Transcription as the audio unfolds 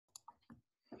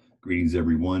Greetings,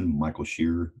 everyone. Michael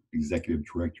Shearer, Executive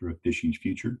Director of Fishing's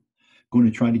Future. Going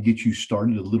to try to get you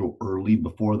started a little early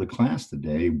before the class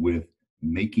today with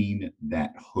making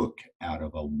that hook out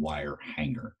of a wire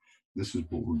hanger. This is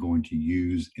what we're going to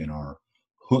use in our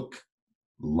hook,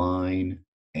 line,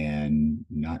 and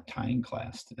knot tying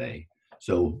class today.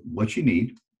 So what you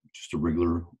need, just a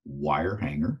regular wire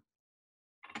hanger,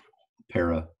 a pair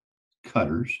of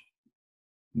cutters,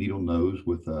 needle nose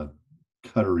with a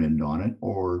cutter end on it,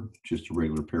 or just a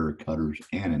regular pair of cutters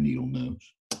and a needle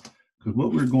nose. Because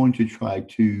what we're going to try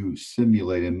to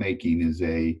simulate in making is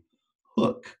a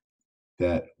hook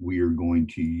that we are going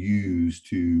to use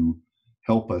to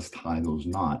help us tie those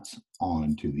knots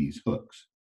onto these hooks.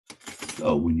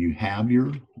 So when you have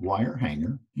your wire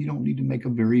hanger, you don't need to make a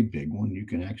very big one. You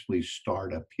can actually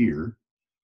start up here,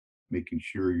 making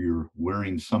sure you're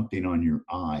wearing something on your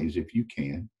eyes if you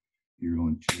can. You're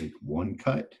going to make one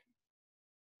cut,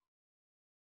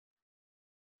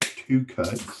 two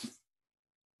cuts.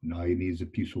 Now you need a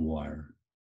piece of wire.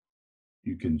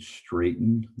 You can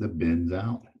straighten the bends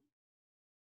out.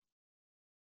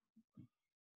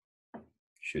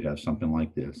 Should have something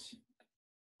like this.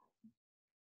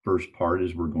 First part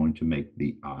is we're going to make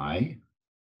the eye.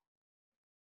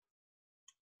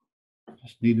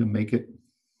 Just need to make it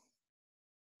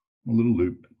a little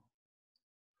loop.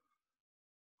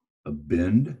 A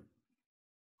bend.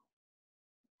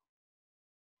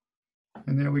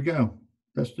 And there we go.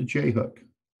 That's the J hook.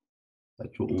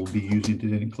 That's what we'll be using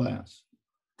today in class.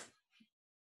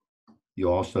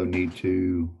 You also need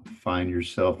to find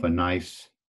yourself a nice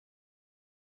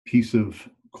piece of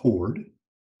cord,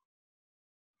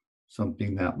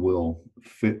 something that will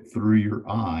fit through your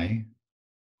eye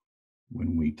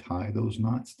when we tie those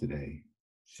knots today.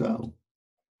 So,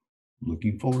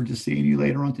 looking forward to seeing you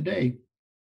later on today.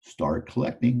 Start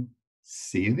collecting.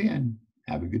 See you then.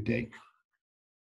 Have a good day.